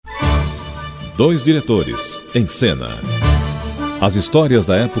Dois diretores, em cena. As histórias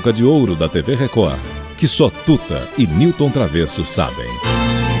da época de ouro da TV Record, que só Tuta e Nilton Travesso sabem.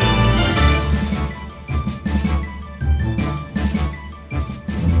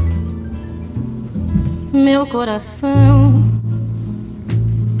 Meu coração,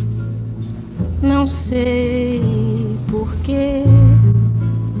 não sei porquê,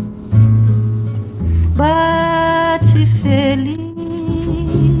 bate feliz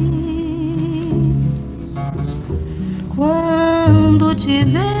quando te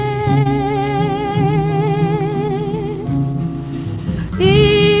vê,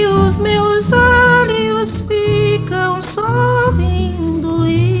 e os meus olhos ficam sorrindo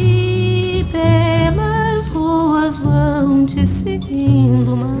e pelas ruas vão te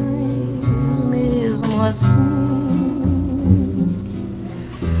seguindo, mas mesmo assim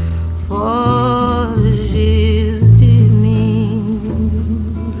foges de mim.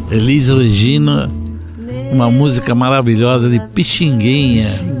 Elis Regina, uma música maravilhosa de Pixinguinha.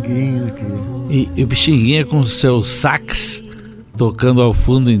 E o Pixinguinha com o seu sax tocando ao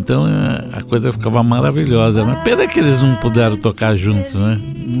fundo, então a coisa ficava maravilhosa, né? Pena que eles não puderam tocar juntos, né?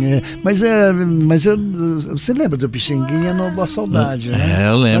 Você lembra do Pixinguinha no Boa Saudade, né?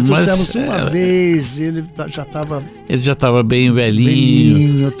 Eu lembro, nós trouxemos uma vez, ele já estava bem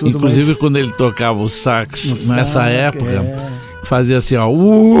velhinho, tudo. Inclusive mais... quando ele tocava o sax nessa época, fazia assim, ó,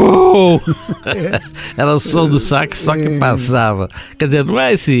 uou! Era o som do sax, só que passava. Quer dizer, não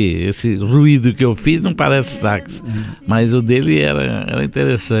é esse ruído que eu fiz, não parece sax, mas o dele era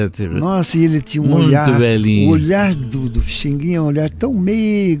interessante. Nossa, e ele tinha um muito olhar, velhinho. O olhar do Pixinguinha é um olhar tão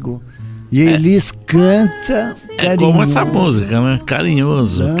meigo. E a Elis canta carinhoso. Como essa música, né?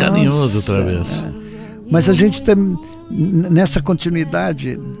 Carinhoso, Nossa, carinhoso Travesso. Mas a gente tá nessa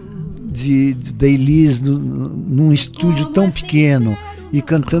continuidade da Elis num estúdio tão pequeno e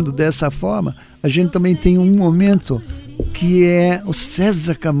cantando dessa forma, a gente também tem um momento que é o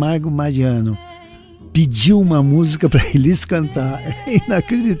César Camargo Mariano pediu uma música para Elis cantar. É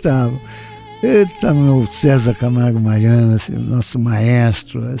inacreditável. Eita, meu César Camargo Mariano, esse nosso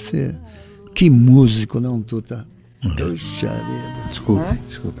maestro, que músico, não, Tuta? Puxa vida. Desculpa.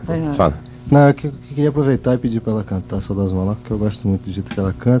 Fala. Não, eu queria aproveitar e pedir para ela cantar Saudades Malocas, porque eu gosto muito do jeito que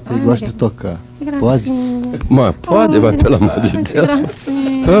ela canta e gosto de tocar. Pode? Mas pode, mas pelo amor de Deus.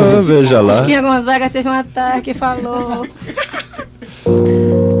 Gracinha. Veja lá. Chiquinha Gonzaga teve um ataque e falou.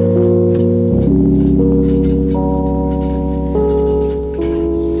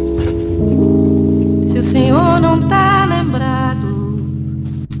 Se o senhor não tá lembrado,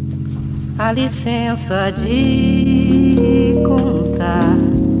 a licença de contar.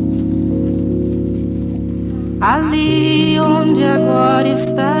 Ali onde agora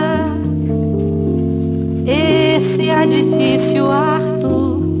está esse edifício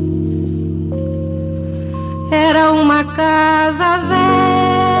Arthur, era uma casa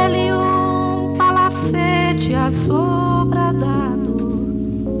velha e um palacete assobradado.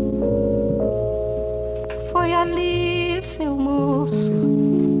 Foi ali, seu moço,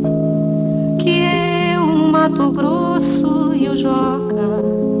 que eu, o Mato Grosso e o Joca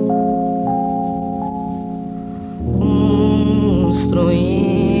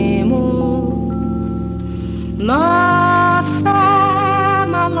construímos nossa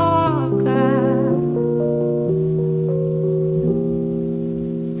maloca.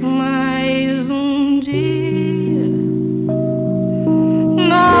 Mas um dia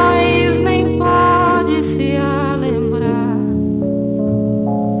nós nem pode se lembrar.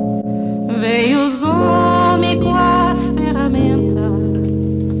 Veio os homens com as ferramentas,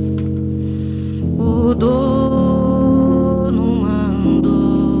 o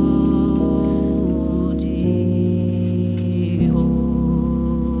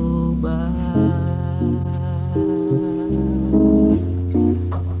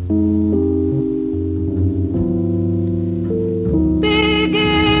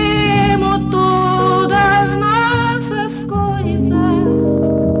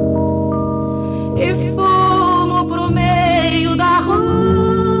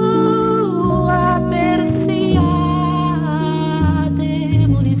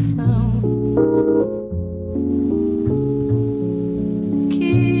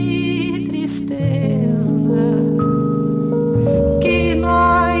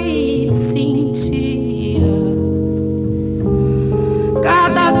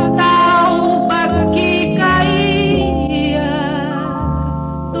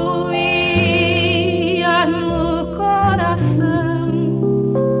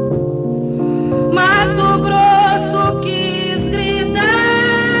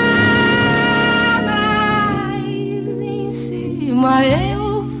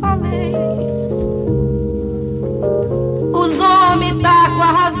eu falei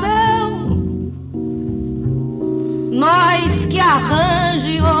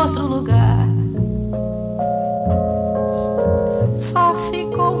arranje outro lugar. Só se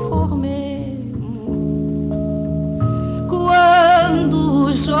conformemos quando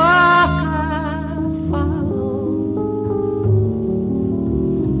o Joca falou.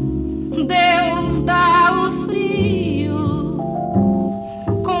 Deus dá o frio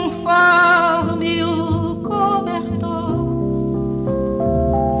conforme o cobertor.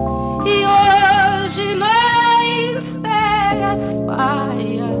 E hoje mães pega as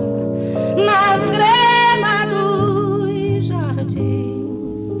paias nas gremas do jardim.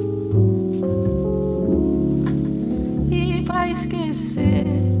 E pra esquecer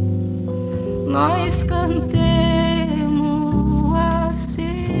nós cantemos assim.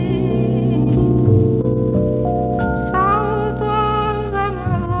 Saudosa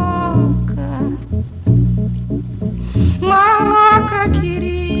maloca, maloca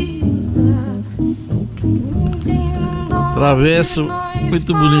querida. Travesso,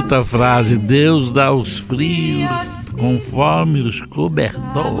 muito bonita a frase. Deus dá os frios conforme os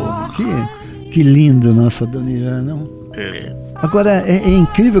cobertores. Que lindo, nossa Dona Irã, não? Agora, é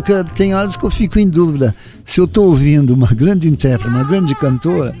incrível que tem horas que eu fico em dúvida se eu estou ouvindo uma grande intérprete, uma grande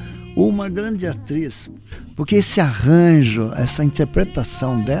cantora ou uma grande atriz. Porque esse arranjo, essa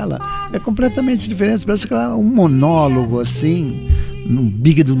interpretação dela é completamente diferente. Parece que ela é um monólogo, assim, num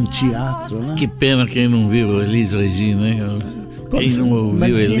big de um teatro, né? Que pena quem não viu Elis Regina, hein? Quem não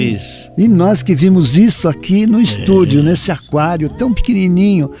ouviu Elis? E nós que vimos isso aqui no estúdio, nesse aquário tão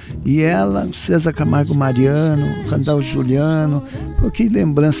pequenininho. E ela, César Camargo Mariano, Randall Juliano. Pô, que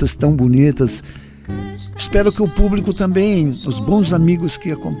lembranças tão bonitas. Espero que o público também, os bons amigos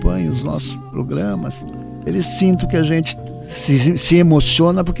que acompanham os nossos programas, eles sintam que a gente se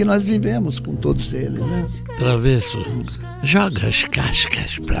emociona porque nós vivemos com todos eles, né? Travesso, joga as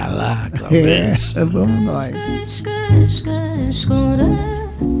cascas pra lá, Travesso. Vamos nós.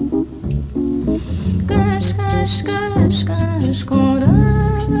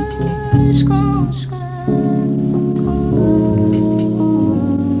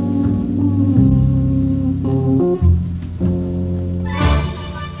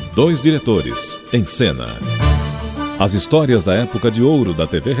 Dois diretores em cena. As histórias da época de ouro da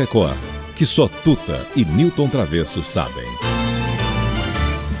TV Record, que só Tuta e Nilton Travesso sabem.